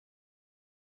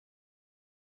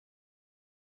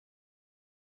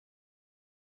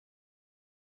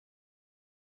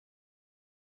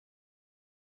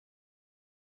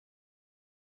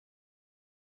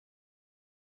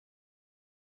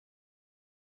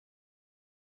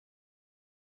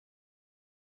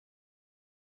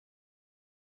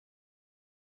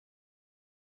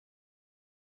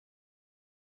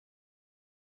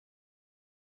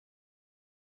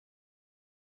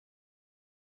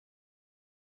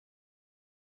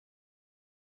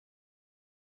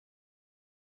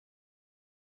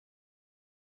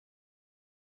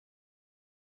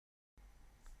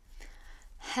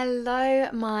Hello,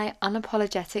 my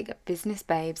unapologetic business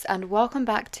babes, and welcome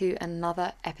back to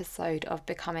another episode of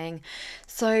Becoming.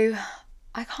 So,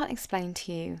 I can't explain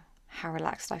to you how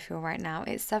relaxed I feel right now.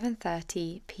 It's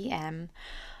 7:30 p.m.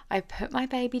 I put my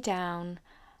baby down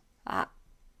at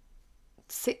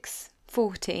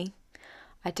 6:40.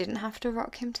 I didn't have to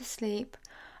rock him to sleep.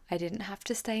 I didn't have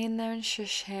to stay in there and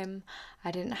shush him.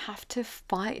 I didn't have to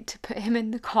fight to put him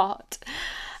in the cot.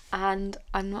 And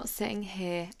I'm not sitting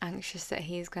here anxious that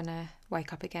he's going to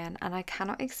wake up again. And I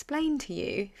cannot explain to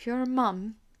you, if you're a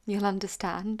mum, you'll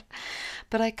understand.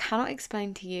 But I cannot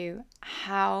explain to you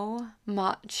how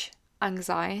much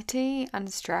anxiety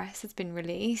and stress has been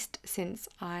released since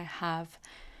I have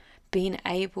been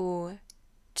able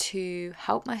to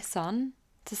help my son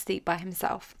to sleep by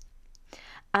himself.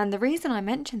 And the reason I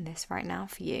mention this right now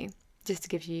for you, just to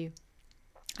give you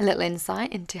a little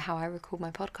insight into how I record my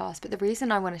podcast, but the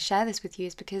reason I want to share this with you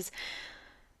is because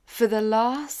for the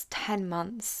last 10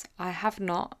 months, I have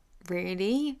not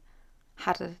really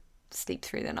had to sleep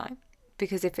through the night.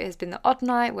 Because if it has been the odd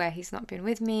night where he's not been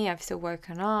with me, I've still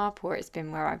woken up, or it's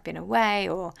been where I've been away,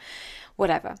 or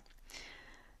whatever.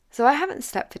 So I haven't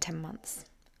slept for 10 months.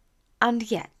 And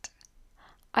yet,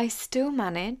 I still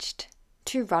managed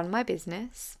to run my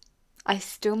business. I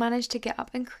still managed to get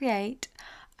up and create.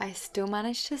 I still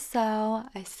managed to sell.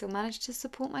 I still managed to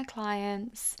support my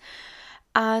clients.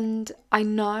 And I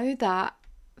know that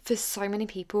for so many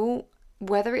people,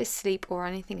 whether it's sleep or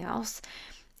anything else,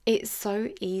 it's so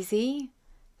easy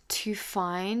to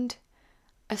find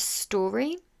a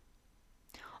story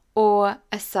or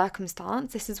a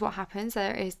circumstance. This is what happens.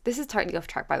 This is totally off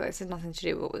track, by the way. This has nothing to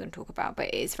do with what we're going to talk about, but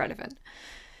it is relevant.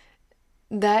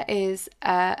 There is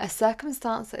a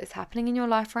circumstance that is happening in your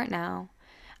life right now,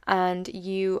 and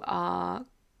you are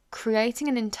creating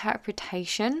an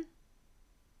interpretation,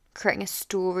 creating a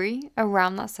story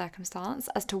around that circumstance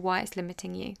as to why it's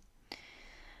limiting you.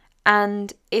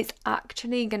 And it's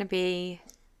actually going to be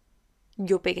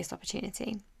your biggest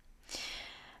opportunity.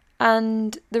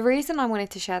 And the reason I wanted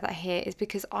to share that here is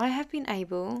because I have been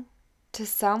able to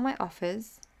sell my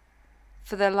offers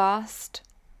for the last,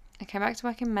 I came back to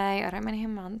work in May, I don't know how many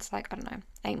months,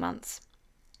 8 months.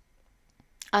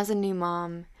 As a new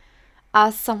mom,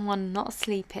 as someone not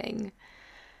sleeping.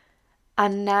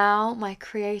 And now my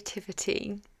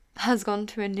creativity has gone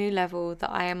to a new level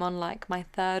that I am on my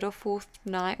third or fourth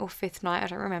night or fifth night, I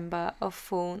don't remember, of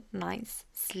full night's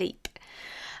sleep.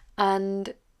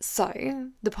 And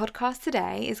so the podcast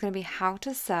today is going to be how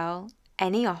to sell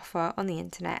any offer on the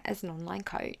internet as an online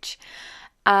coach.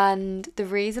 And the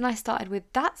reason I started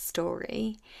with that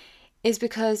story is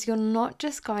because you're not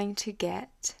just going to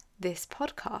get this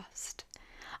podcast.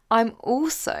 I'm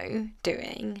also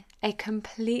doing a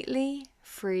completely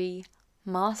free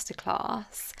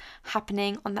masterclass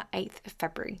happening on the 8th of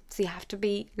February. So you have to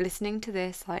be listening to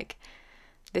this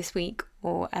this week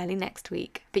or early next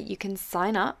week. But you can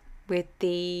sign up with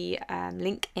the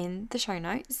link in the show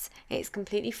notes. It's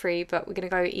completely free, but we're going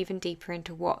to go even deeper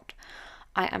into what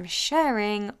I am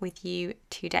sharing with you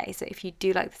today. So if you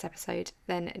do like this episode,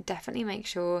 then definitely make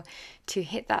sure to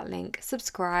hit that link,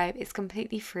 subscribe. It's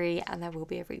completely free and there will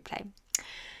be a replay.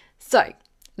 So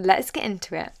let's get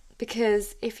into it,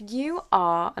 because if you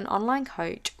are an online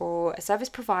coach or a service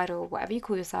provider or whatever you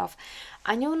call yourself,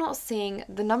 and you're not seeing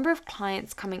the number of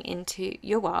clients coming into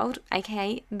your world,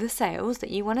 aka the sales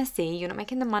that you want to see, you're not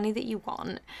making the money that you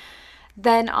want,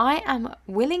 then I am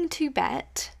willing to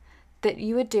bet that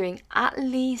you are doing at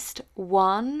least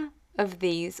one of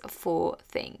these 4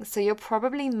 things. So you're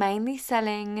probably mainly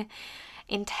selling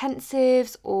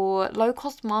intensives or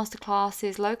low-cost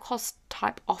masterclasses, low-cost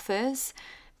type offers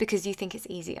because you think it's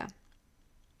easier.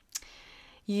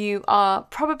 You are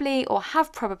probably or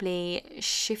have probably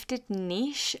shifted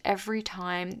niche every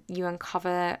time you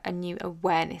uncover a new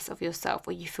awareness of yourself,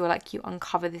 or you feel like you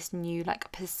uncover this new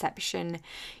perception.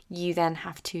 You then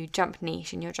have to jump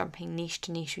niche, and you're jumping niche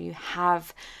to niche, or you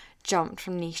have jumped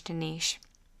from niche to niche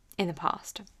in the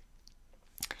past.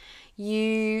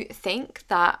 You think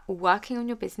that working on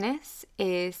your business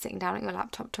is sitting down at your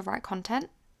laptop to write content.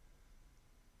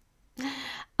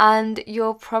 And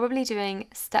you're probably doing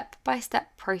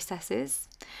step-by-step processes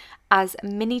as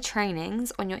mini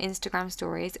trainings on your Instagram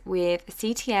stories with a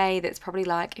CTA that's probably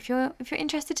if you're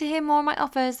interested to hear more of my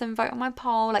offers, then vote on my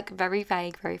poll, very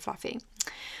vague, very fluffy.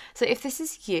 So if this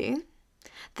is you,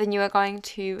 then you are going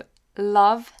to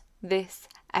love this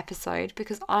episode,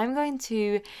 because I'm going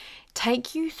to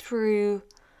take you through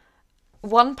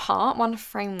one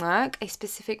framework, a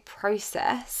specific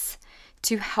process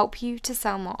to help you to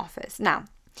sell more offers. Now,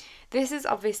 This is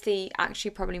obviously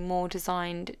actually probably more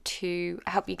designed to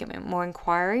help you get more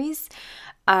inquiries,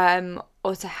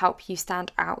 or to help you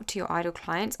stand out to your ideal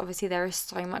clients. Obviously, there is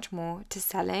so much more to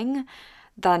selling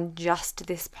than just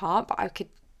this part, but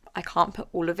I can't put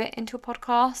all of it into a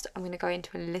podcast. I'm going to go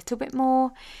into a little bit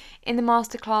more in the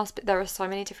masterclass, but there are so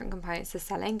many different components to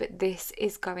selling, but this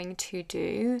is going to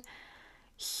do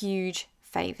huge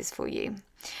favors for you,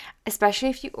 especially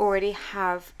if you already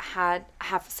have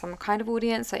some kind of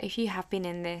audience. So if you have been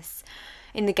in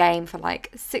the game for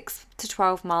like 6 to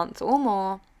 12 months or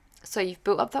more, so you've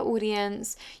built up that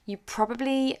audience, you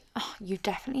definitely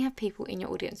have people in your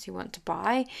audience who want to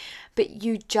buy, but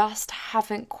you just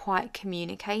haven't quite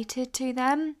communicated to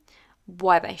them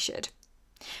why they should.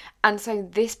 And so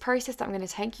this process that I'm going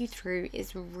to take you through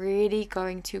is really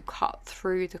going to cut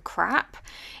through the crap.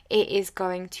 It is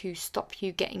going to stop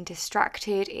you getting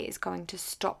distracted. It is going to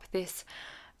stop this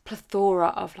plethora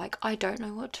of like, I don't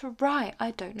know what to write,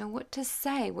 I don't know what to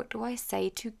say, what do I say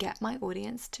to get my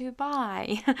audience to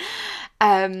buy?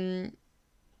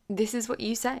 This is what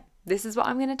you say. This is what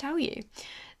I'm going to tell you.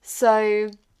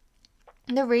 So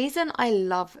the reason I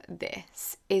love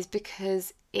this is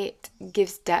because it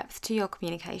gives depth to your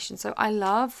communication. So I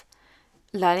love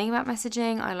learning about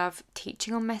messaging. I love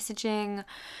teaching on messaging.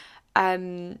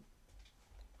 And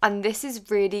this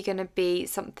is really going to be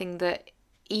something that,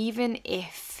 even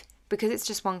if, because it's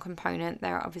just one component,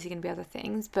 there are obviously going to be other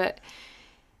things, but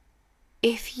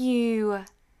if you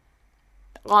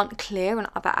aren't clear on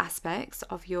other aspects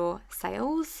of your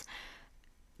sales,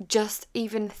 just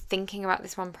even thinking about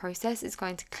this one process is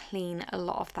going to clean a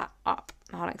lot of that up.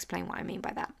 I'll explain what I mean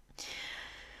by that.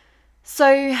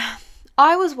 So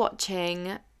I was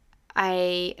watching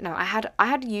I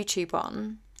had YouTube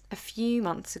on a few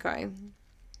months ago,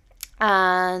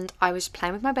 and I was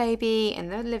playing with my baby in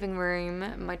the living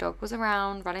room. My dog was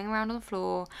around, running around on the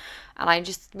floor, and I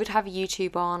just would have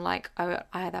YouTube on, like I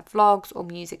had vlogs or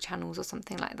music channels or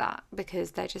something like that, because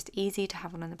they're just easy to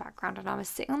have on in the background. And I was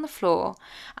sitting on the floor,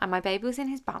 and my baby was in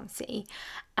his bouncy,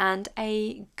 and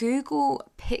a Google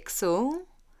Pixel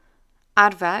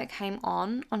advert came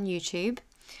on YouTube,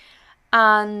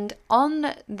 and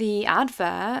on the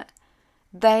advert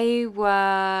they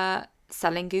were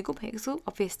selling Google Pixel,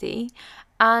 obviously,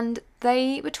 and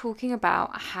they were talking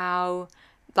about how,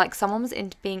 like, someone was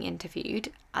being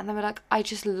interviewed, and they were like, I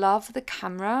just love the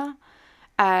camera.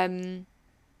 I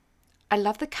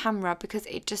love the camera because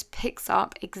it just picks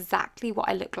up exactly what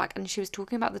I look like. And she was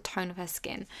talking about the tone of her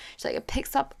skin. She's like, it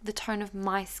picks up the tone of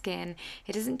my skin.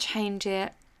 It doesn't change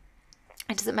it.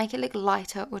 It doesn't make it look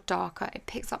lighter or darker. It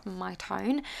picks up my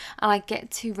tone, and I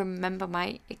get to remember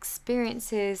my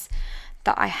experiences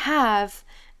that I have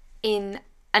in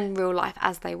real life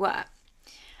as they were.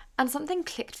 And something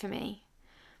clicked for me.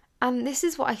 And this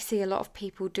is what I see a lot of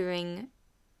people doing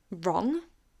wrong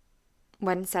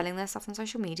when selling their stuff on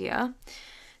social media.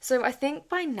 So I think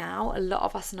by now a lot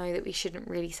of us know that we shouldn't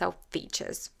really sell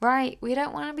features, right? We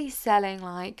don't want to be selling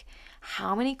like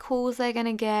how many calls they're going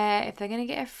to get, if they're going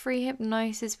to get a free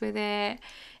hypnosis with it,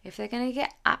 if they're going to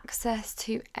get access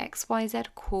to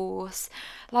XYZ course.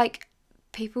 Like,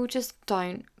 people just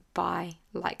don't buy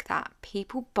like that.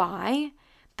 People buy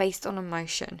based on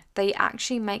emotion. They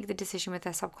actually make the decision with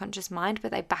their subconscious mind, but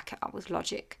they back it up with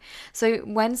logic. So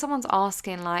when someone's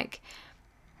asking like,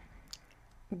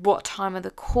 what time are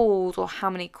the calls, or how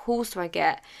many calls do I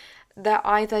get, they're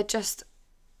either just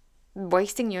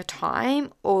wasting your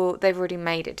time, or they've already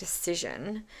made a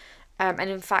decision. And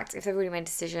in fact, if they've already made a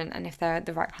decision, and if they're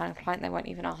the right kind of client, they won't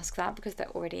even ask that because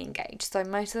they're already engaged. So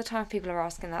most of the time people are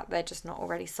asking that, they're just not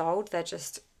already sold. They're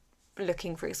just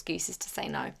looking for excuses to say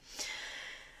no.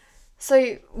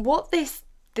 So what this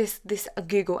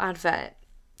Google advert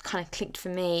kind of clicked for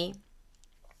me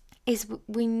is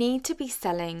we need to be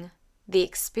selling the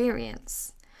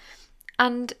experience.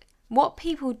 And what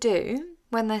people do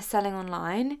when they're selling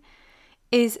online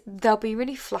is they'll be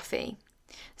really fluffy.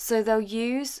 So they'll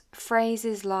use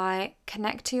phrases like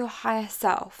connect to your higher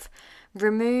self,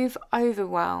 remove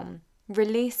overwhelm,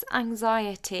 release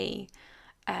anxiety,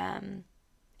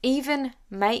 even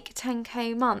make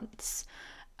 10k months.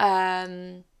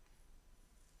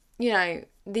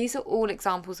 These are all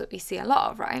examples that we see a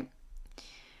lot of, right?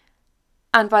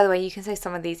 And by the way, you can say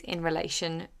some of these in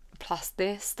relation plus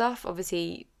this stuff.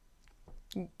 Obviously,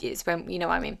 it's when, you know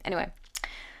what I mean. Anyway,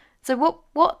 so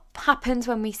what happens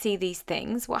when we see these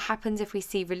things? What happens if we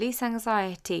see release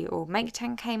anxiety, or make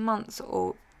 10k months,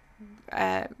 or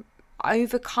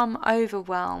overcome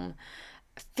overwhelm,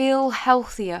 feel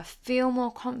healthier, feel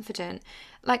more confident?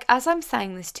 Like, as I'm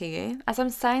saying this to you, as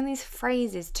I'm saying these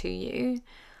phrases to you,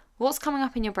 what's coming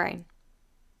up in your brain?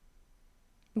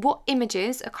 What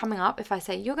images are coming up if I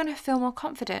say you're going to feel more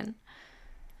confident?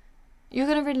 You're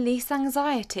going to release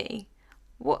anxiety.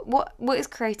 What is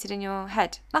created in your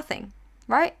head? Nothing,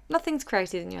 right? Nothing's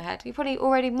created in your head. You're probably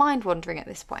already mind wandering at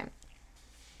this point.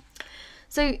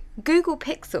 So Google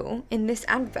Pixel in this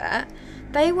advert,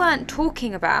 they weren't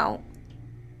talking about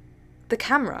the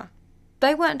camera.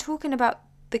 They weren't talking about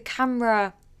the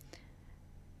camera,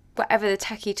 whatever the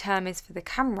techie term is for the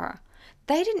camera.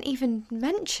 They didn't even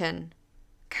mention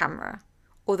camera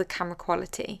or the camera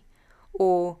quality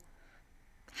or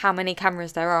how many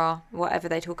cameras there are, whatever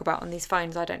they talk about on these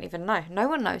phones. I don't even know. No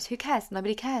one knows. Who cares?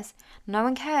 Nobody cares. No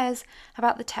one cares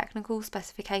about the technical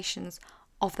specifications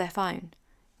of their phone.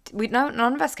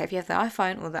 None of us care. If you have the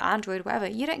iPhone or the Android, whatever,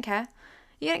 you don't care.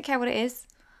 You don't care what it is.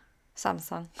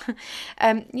 Samsung.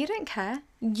 You don't care.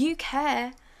 You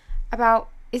care about,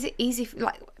 is it easy for,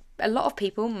 like, a lot of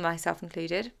people, myself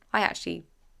included, I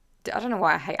don't know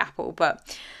why I hate Apple,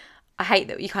 but I hate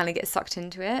that you kind of get sucked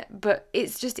into it, but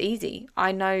it's just easy.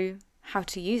 I know how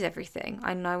to use everything.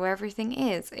 I know where everything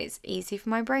is. It's easy for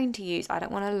my brain to use. I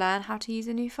don't want to learn how to use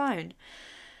a new phone.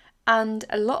 And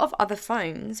a lot of other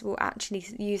phones will actually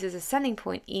use as a selling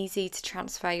point easy to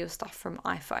transfer your stuff from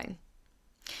iPhone.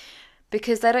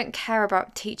 Because they don't care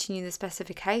about teaching you the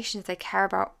specifications. They care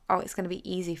about, it's going to be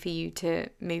easy for you to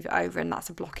move it over, and that's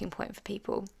a blocking point for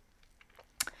people.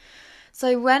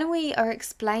 So when we are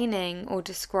explaining or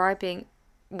describing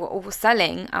or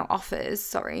selling our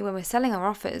offers, when we're selling our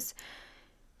offers,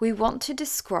 we want to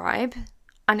describe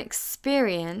an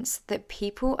experience that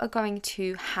people are going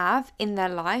to have in their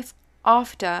life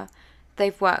after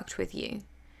they've worked with you.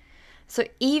 So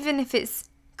even if it's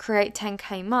create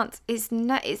 10k months, it's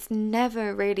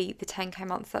never really the 10k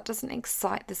months. That doesn't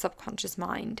excite the subconscious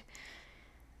mind.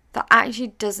 That actually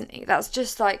doesn't. That's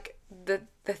just like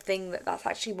the thing that's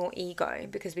actually more ego,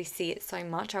 because we see it so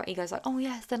much. Our ego's like, oh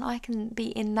yes, then I can be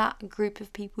in that group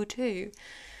of people too.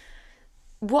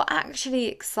 What actually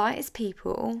excites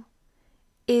people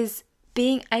is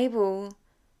being able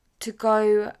to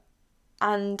go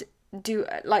and do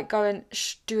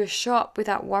a shop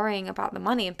without worrying about the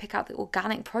money, and pick out the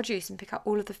organic produce and pick out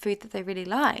all of the food that they really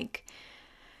like.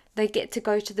 They get to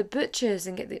go to the butchers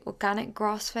and get the organic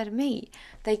grass-fed meat.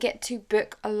 They get to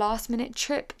book a last-minute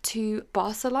trip to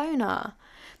Barcelona.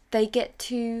 They get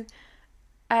to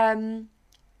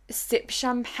sip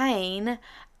champagne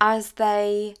as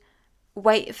they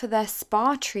wait for their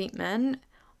spa treatment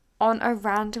on a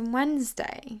random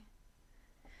Wednesday.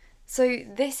 So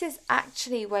this is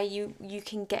actually where you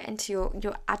can get into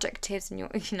your adjectives and your,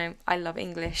 I love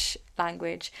English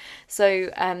language. So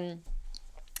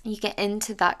you get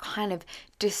into that kind of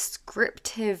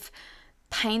descriptive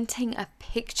painting a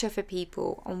picture for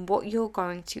people on what you're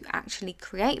going to actually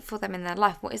create for them in their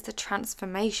life. What is the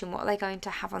transformation? What are they going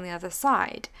to have on the other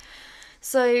side?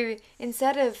 So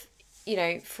instead of,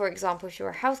 for example, if you're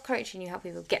a health coach and you help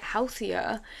people get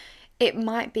healthier, it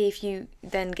might be, if you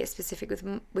then get specific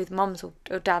with mums or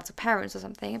dads or parents or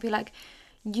something, it'd be like,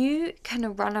 you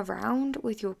can run around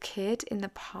with your kid in the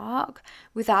park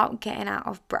without getting out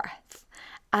of breath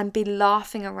and be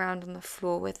laughing around on the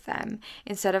floor with them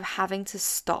instead of having to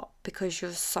stop because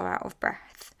you're so out of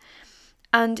breath.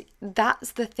 And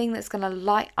that's the thing that's going to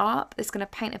light up, it's going to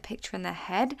paint a picture in their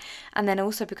head. And then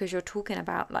also, because you're talking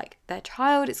about like their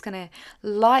child, it's going to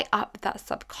light up that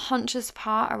subconscious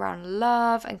part around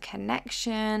love and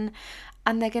connection.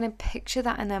 And they're going to picture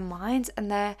that in their minds, and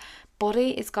their body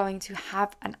is going to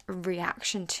have a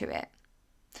reaction to it,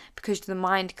 because the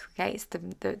mind creates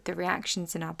the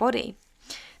reactions in our body.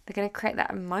 They're going to create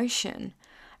that emotion,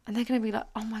 and they're going to be like,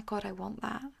 oh my God, I want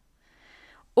that.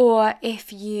 Or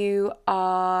if you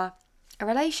are a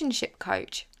relationship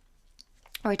coach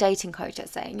or a dating coach,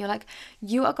 let's say, and you're like,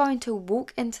 you are going to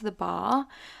walk into the bar,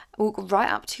 walk right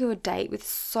up to your date with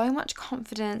so much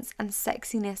confidence and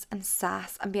sexiness and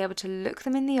sass, and be able to look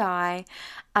them in the eye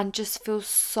and just feel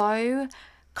so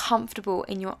comfortable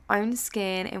in your own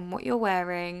skin, in what you're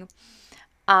wearing,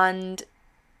 and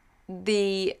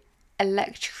the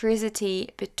electricity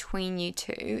between you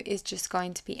two is just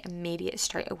going to be immediate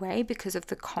straight away because of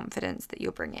the confidence that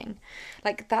you're bringing.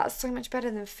 Like, that's so much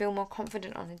better than feel more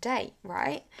confident on a date,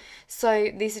 right? So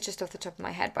these are just off the top of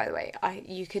my head, by the way.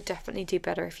 You could definitely do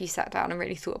better if you sat down and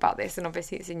really thought about this, and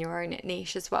obviously it's in your own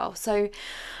niche as well. So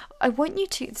I want you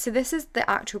to, so this is the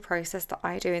actual process that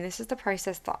I do, and this is the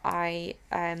process that I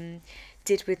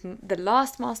did with the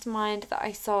last mastermind that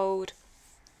I sold,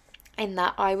 in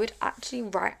that I would actually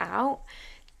write out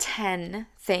 10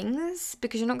 things,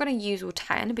 because you're not going to use all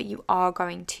 10, but you are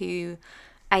going to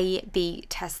A/B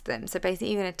test them. So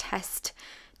basically you're going to test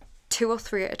 2 or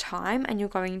 3 at a time, and you're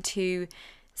going to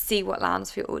see what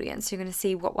lands for your audience. So you're going to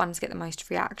see what ones get the most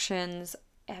reactions,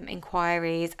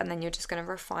 inquiries, and then you're just going to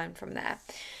refine from there.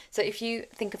 So if you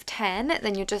think of 10,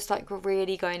 then you're just like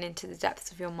really going into the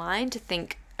depths of your mind to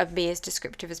think of be as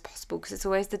descriptive as possible, because it's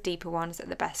always the deeper ones that are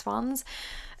the best ones.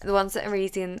 The ones that are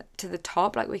easy to the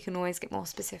top, like we can always get more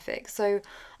specific. So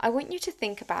I want you to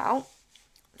think about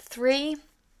 3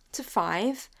 to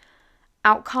 5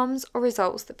 outcomes or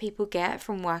results that people get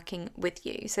from working with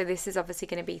you. So this is obviously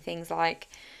going to be things like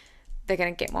they're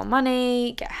going to get more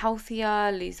money, get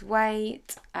healthier, lose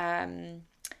weight.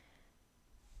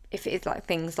 If it is like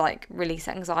things like release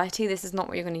anxiety, this is not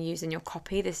what you're going to use in your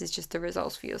copy. This is just the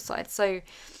results for your site. So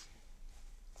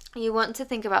you want to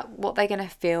think about what they're going to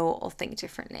feel or think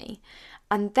differently.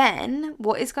 And then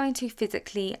what is going to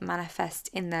physically manifest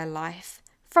in their life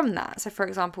from that. So for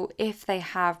example, if they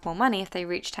have more money, if they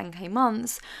reach 10k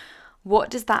months, what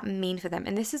does that mean for them?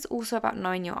 And this is also about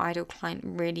knowing your ideal client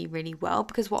really, really well,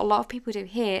 because what a lot of people do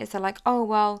here is they're like, oh,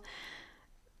 well,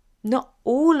 not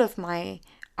all of my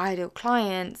ideal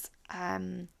clients are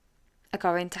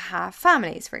going to have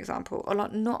families, for example, or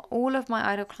not all of my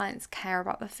ideal clients care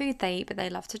about the food they eat, but they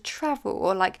love to travel,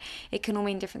 or like it can all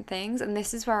mean different things. And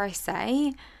this is where I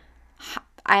say,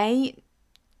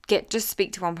 just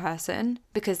speak to one person,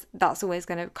 because that's always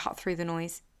going to cut through the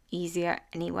noise easier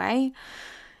anyway.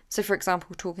 So for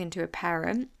example, talking to a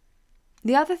parent.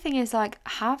 The other thing is like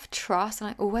have trust, and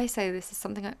I always say this is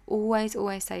something I always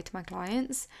say to my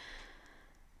clients.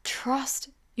 Trust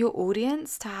your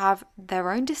audience to have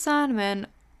their own discernment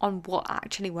on what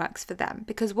actually works for them,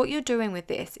 because what you're doing with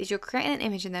this is you're creating an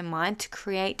image in their mind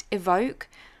to evoke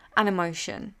an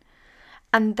emotion,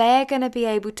 and they're going to be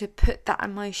able to put that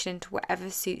emotion to whatever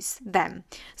suits them.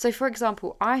 So for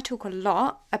example, I talk a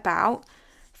lot about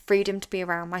freedom to be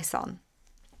around my son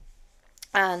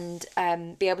and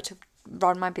be able to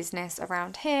run my business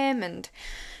around him, and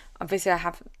obviously I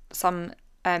have some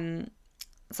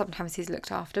sometimes he's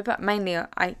looked after, but mainly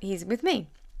he's with me.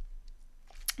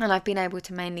 And I've been able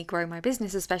to mainly grow my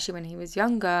business, especially when he was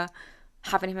younger,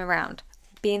 having him around,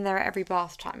 being there at every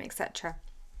bath time, etc.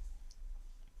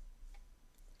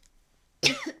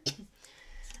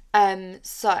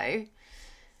 So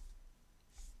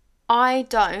I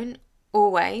don't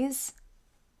always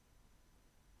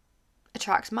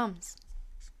attract mums.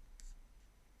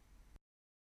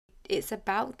 It's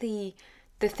about the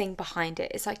thing behind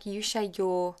it. It's like you share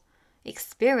your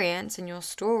experience and your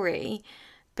story,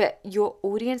 but your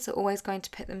audience are always going to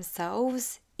put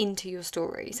themselves into your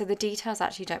story. So the details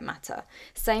actually don't matter.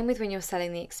 Same with when you're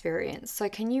selling the experience. So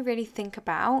can you really think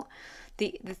about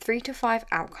the 3 to 5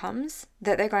 outcomes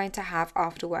that they're going to have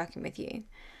after working with you?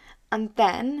 And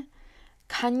then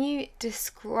can you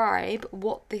describe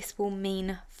what this will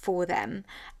mean for them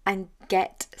and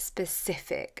get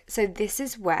specific? So this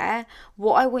is where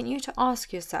what I want you to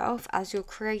ask yourself as you're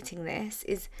creating this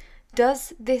is,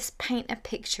 does this paint a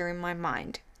picture in my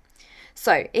mind?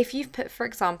 So if you've put, for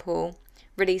example,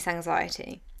 release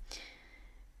anxiety,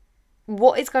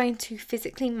 what is going to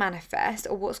physically manifest,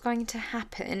 or what's going to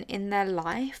happen in their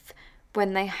life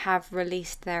when they have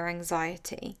released their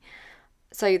anxiety?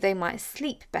 So they might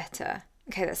sleep better.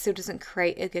 Okay, that still doesn't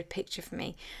create a good picture for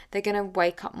me. They're going to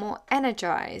wake up more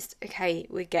energized. Okay,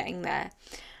 we're getting there.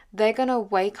 They're going to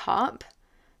wake up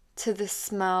to the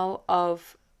smell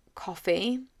of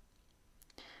coffee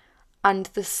and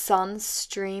the sun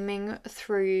streaming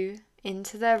through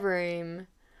into their room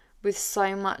with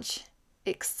so much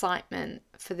excitement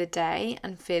for the day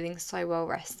and feeling so well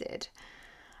rested.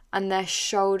 And their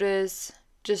shoulders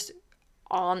just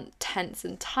aren't tense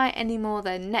and tight anymore.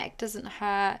 Their neck doesn't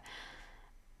hurt.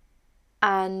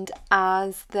 And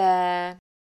as they're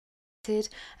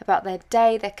about their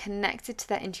day, they're connected to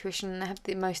their intuition, and they have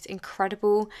the most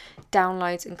incredible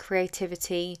downloads and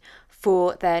creativity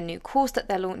for their new course that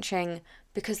they're launching,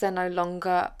 because they're no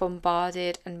longer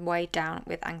bombarded and weighed down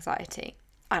with anxiety.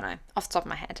 I know, off the top of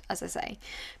my head, as I say.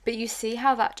 But you see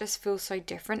how that just feels so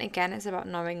different. Again, it's about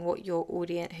knowing what your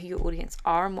audience, who your audience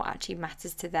are, and what actually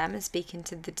matters to them, and speaking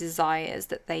to the desires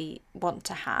that they want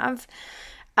to have.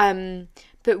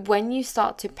 But when you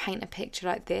start to paint a picture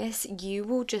like this, you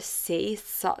will just see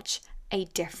such a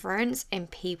difference in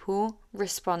people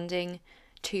responding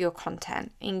to your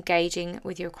content, engaging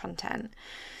with your content.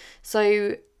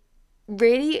 So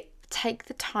really take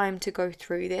the time to go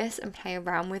through this and play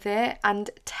around with it and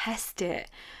test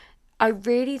it. I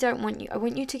really don't want you, I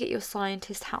want you to get your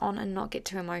scientist hat on and not get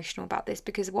too emotional about this,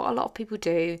 because what a lot of people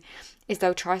do is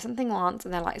they'll try something once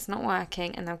and they're like, it's not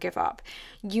working, and they'll give up.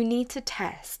 You need to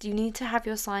test. You need to have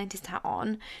your scientist hat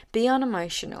on, be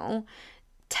unemotional,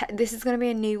 this is going to be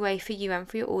a new way for you and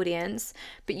for your audience,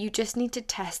 but you just need to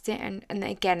test it. And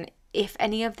again, if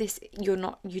any of this you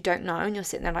don't know, and you're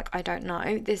sitting there like, I don't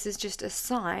know, this is just a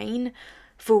sign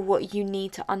for what you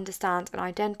need to understand and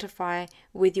identify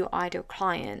with your ideal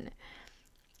client.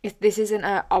 If this isn't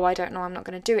I don't know, I'm not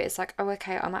going to do it. It's like, oh,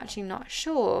 okay, I'm actually not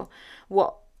sure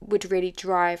what would really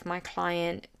drive my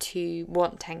client to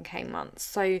want 10k months.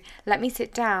 So let me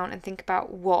sit down and think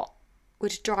about what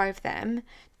would drive them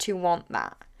to want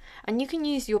that. And you can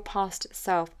use your past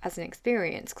self as an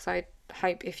experience, because I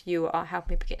hope if you are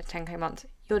helping people get a 10k month,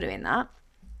 you're doing that.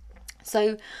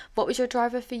 So what was your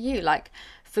driver for you? Like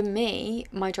for me,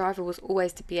 my driver was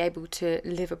always to be able to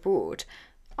live abroad.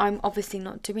 I'm obviously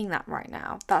not doing that right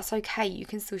now. That's okay. You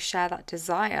can still share that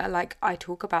desire. Like I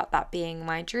talk about that being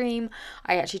my dream.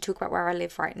 I actually talk about where I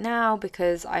live right now,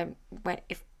 because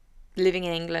if living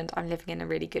in England, I'm living in a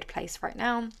really good place right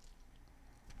now,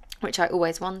 which I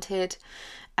always wanted,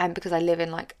 because I live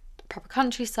in like proper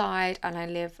countryside, and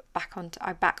I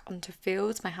back onto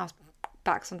fields. My house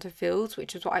backs onto fields,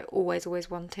 which is what I always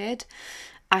wanted.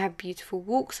 I have beautiful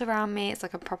walks around me. It's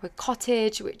like a proper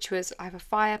cottage, I have a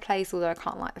fireplace, although I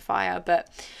can't light the fire. But,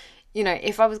 you know,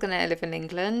 if I was going to live in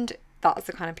England, that's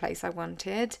the kind of place I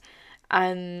wanted.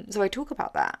 So I talk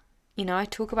about that. You know, I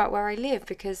talk about where I live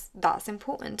because that's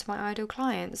important to my ideal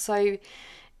clients. So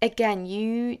again,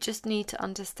 you just need to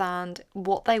understand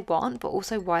what they want, but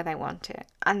also why they want it.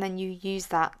 And then you use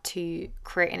that to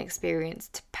create an experience,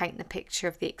 to paint the picture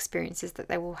of the experiences that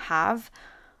they will have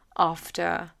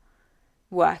after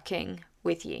working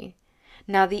with you.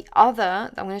 Now I'm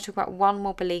going to talk about one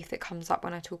more belief that comes up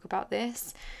when I talk about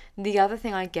this. The other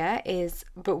thing I get is,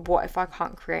 but what if I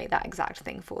can't create that exact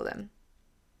thing for them?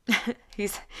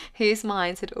 whose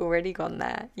minds had already gone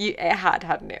there? It had,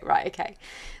 hadn't it? Right, okay.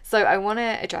 So I want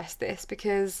to address this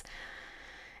because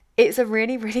it's a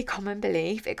really, really common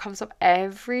belief. It comes up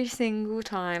every single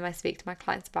time I speak to my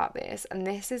clients about this. And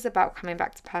this is about coming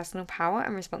back to personal power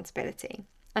and responsibility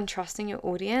and trusting your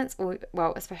audience, or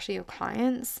well, especially your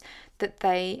clients,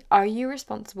 are you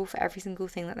responsible for every single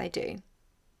thing that they do?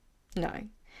 No.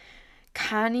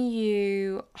 Can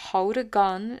you hold a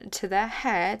gun to their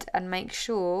head and make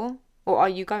sure, or are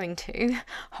you going to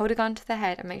hold a gun to their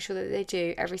head and make sure that they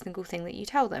do every single thing that you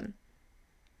tell them?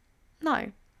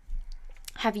 No.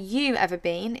 Have you ever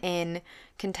been in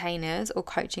containers or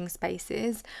coaching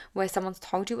spaces where someone's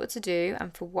told you what to do,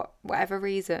 and for whatever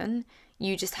reason,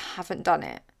 you just haven't done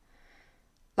it?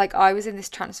 Like I was in this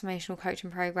transformational coaching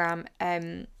program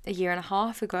a year and a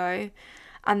half ago,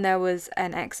 and there was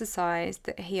an exercise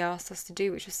that he asked us to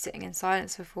do, which was sitting in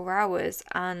silence for 4 hours,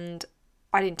 and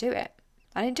I didn't do it.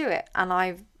 And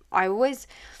I always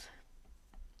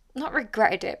not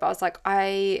regretted it, but I was like,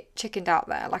 I chickened out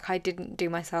there. Like I didn't do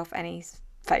myself any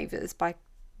favors by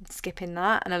skipping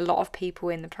that. And a lot of people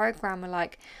in the program were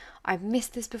like, I've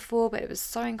missed this before, but it was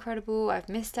so incredible. I've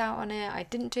missed out on it. I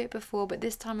didn't do it before, but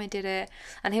this time I did it.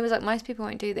 And he was like, most people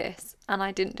won't do this. And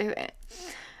I didn't do it.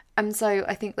 And so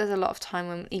I think there's a lot of time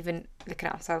when even looking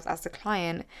at ourselves as the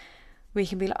client, we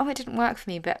can be like, oh, it didn't work for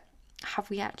me, but have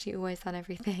we actually always done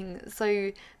everything?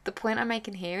 So the point I'm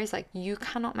making here is like, you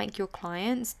cannot make your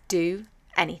clients do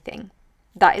anything.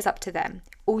 That is up to them.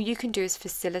 All you can do is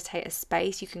facilitate a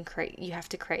space. You have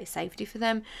to create safety for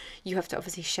them. You have to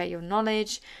obviously share your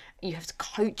knowledge. You have to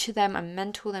coach them and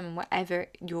mentor them in whatever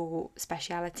your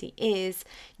speciality is.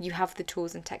 You have the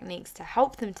tools and techniques to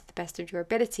help them to the best of your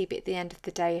ability. But at the end of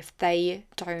the day, if they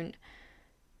don't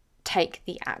take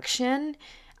the action,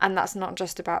 and that's not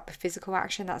just about the physical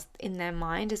action, that's in their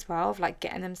mind as well, of like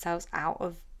getting themselves out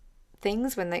of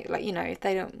things when they, like, you know, if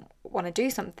they don't want to do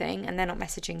something and they're not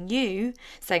messaging you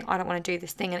saying, I don't want to do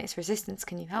this thing and it's resistance,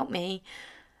 can you help me?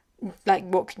 Like,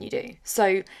 what can you do?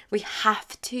 So we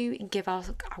have to give our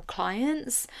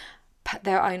clients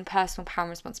their own personal power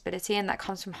and responsibility, and that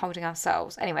comes from holding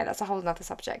ourselves. Anyway, that's a whole other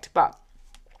subject, but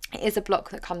it is a block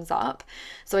that comes up,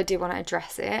 so I do want to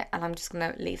address it, and I'm just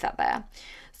going to leave that there.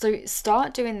 So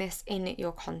start doing this in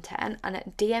your content, and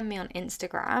DM me on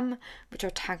Instagram, which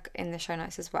I'll tag in the show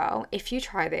notes as well, if you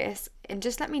try this, and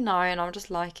just let me know, and I'll just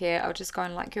like it. I'll just go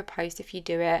and like your post if you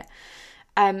do it.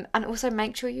 And also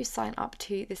make sure you sign up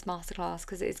to this masterclass,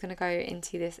 because it is going to go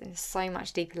into this in so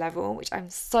much deeper level, which I'm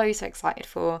so excited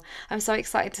for. I'm so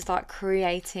excited to start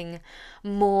creating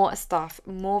more stuff,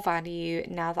 more value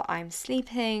now that I'm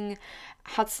sleeping.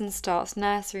 Hudson starts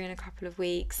nursery in a couple of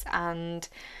weeks, and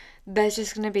there's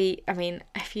just going to be, I mean,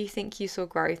 if you think you saw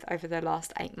growth over the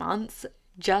last 8 months,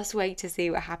 just wait to see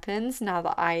what happens now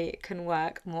that I can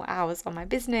work more hours on my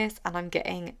business and I'm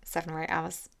getting 7 or 8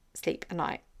 hours sleep a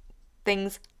night.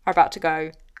 Things are about to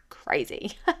go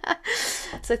crazy.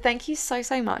 So thank you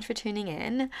so much for tuning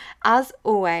in. As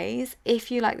always,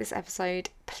 if you like this episode,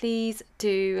 please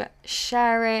do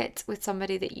share it with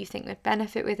somebody that you think would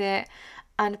benefit with it,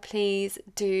 and please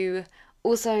do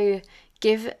also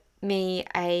give me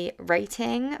a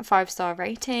rating, 5-star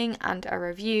rating, and a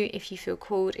review if you feel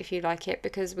called, if you like it,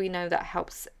 because we know that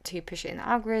helps to push it in the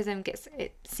algorithm, gets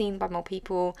it seen by more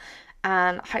people.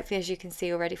 And hopefully, as you can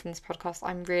see already from this podcast,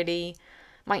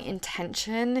 my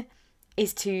intention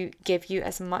is to give you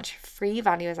as much free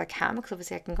value as I can, because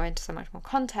obviously I can go into so much more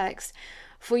context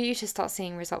for you to start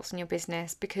seeing results in your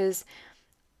business, because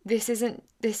this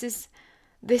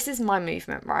is my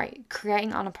movement, right?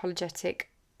 Creating unapologetic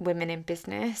women in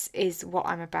business is what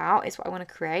I'm about, is what I want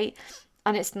to create.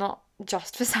 And it's not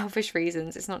just for selfish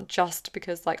reasons. It's not just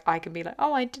because like I can be like,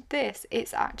 oh, I did this.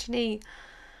 It's actually,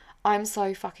 I'm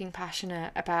so fucking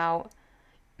passionate about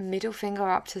middle finger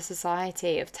up to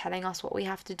society of telling us what we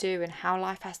have to do and how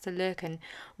life has to look and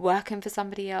working for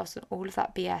somebody else and all of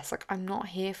that BS. Like, I'm not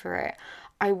here for it.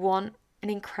 I want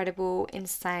an incredible,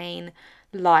 insane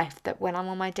life that when I'm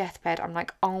on my deathbed, I'm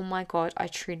like, oh my God, I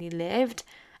truly lived.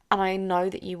 And I know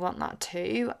that you want that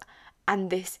too. And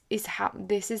this is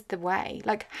the way.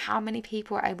 Like, how many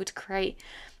people are able to create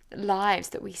lives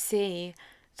that we see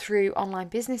through online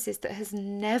businesses that has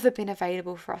never been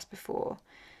available for us before?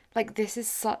 Like, this is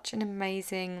such an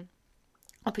amazing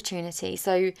opportunity.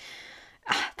 So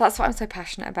that's what I'm so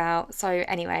passionate about. So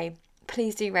anyway,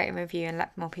 please do rate and review and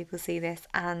let more people see this.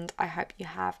 And I hope you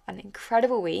have an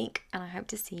incredible week. And I hope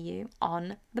to see you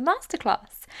on the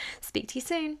masterclass. Speak to you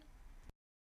soon.